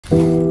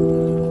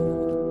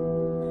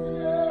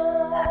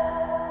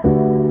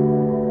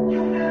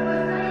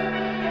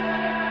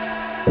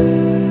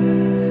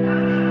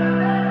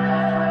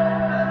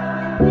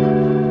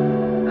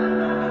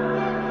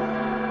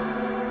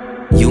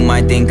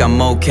think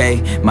I'm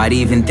okay, might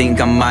even think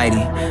I'm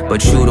mighty.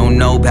 But you don't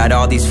know about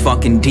all these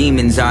fucking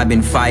demons I've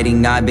been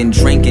fighting. I've been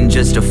drinking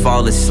just to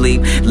fall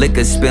asleep,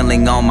 liquor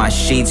spilling on my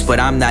sheets. But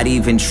I'm not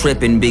even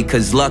tripping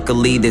because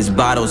luckily this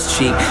bottle's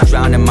cheap.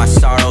 Drowning my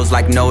sorrows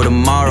like no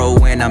tomorrow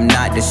when I'm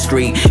not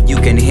discreet. You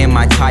can hear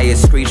my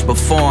tires screech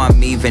before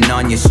I'm even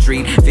on your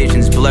street.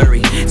 Vision's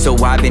blurry, so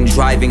I've been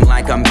driving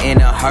like I'm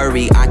in a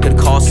hurry. I could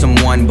call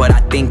someone, but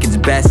I think it's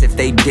best if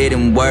they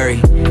didn't worry.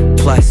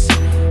 Plus,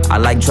 I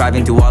like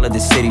driving through all of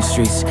the city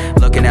streets,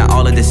 looking at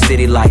all of the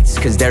city lights,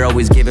 cause they're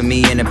always giving me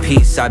inner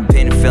peace. I've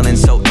been feeling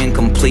so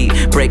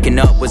incomplete. Breaking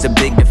up was a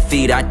big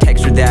defeat. I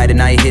text her that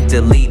and I hit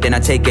delete. Then I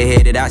take a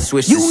hit of that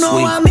switch to sweet. You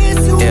know I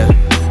miss you,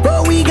 yeah.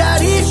 But we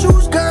got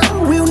issues,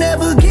 girl, we'll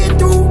never get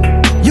through.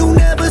 You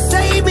never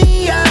save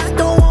me, I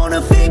don't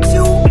wanna fix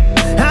you.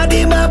 I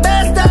did my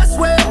best, I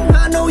swear,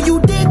 I know you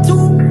did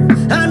too.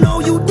 I know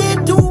you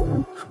did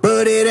too.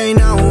 But it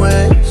ain't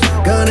always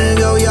gonna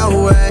go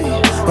your way,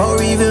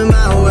 or even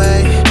my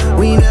way.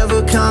 We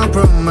never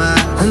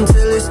compromise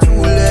until it's too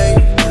late,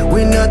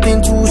 with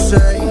nothing to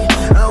say.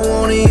 I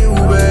wanted you,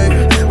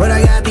 babe, but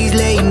I got these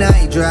late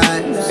night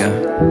drives.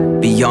 Yeah.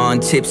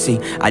 Beyond tipsy,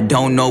 I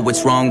don't know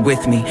what's wrong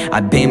with me.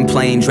 I've been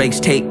playing Drake's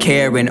Take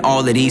Care and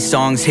all of these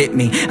songs hit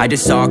me. I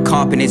just saw a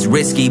cop and it's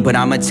risky, but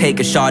I'ma take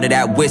a shot of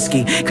that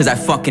whiskey. Cause I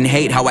fucking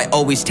hate how I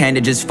always tend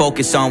to just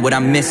focus on what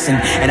I'm missing.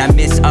 And I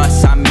miss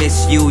us, I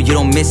miss you. You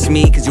don't miss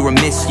me cause you were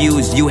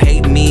misused. You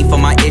hate me for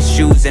my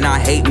issues and I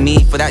hate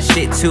me for that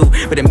shit too.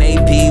 But it may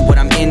be what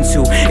I'm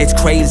into. It's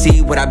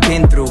crazy what I've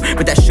been through,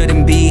 but that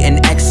shouldn't be an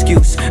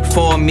excuse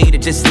for me to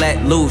just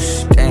let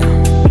loose.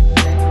 Damn,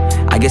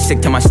 I get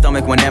sick to my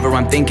stomach whenever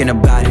I'm thinking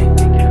about it.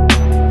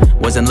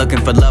 Wasn't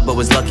looking for love, but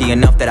was lucky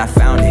enough that I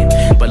found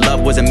it. But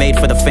love wasn't made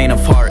for the faint of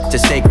heart.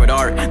 It's sacred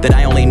art that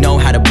I only know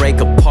how to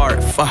break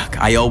apart. Fuck,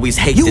 I always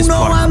hate this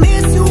part. You know I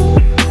miss you,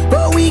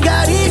 but we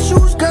got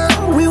issues,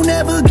 girl, we'll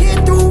never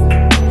get through.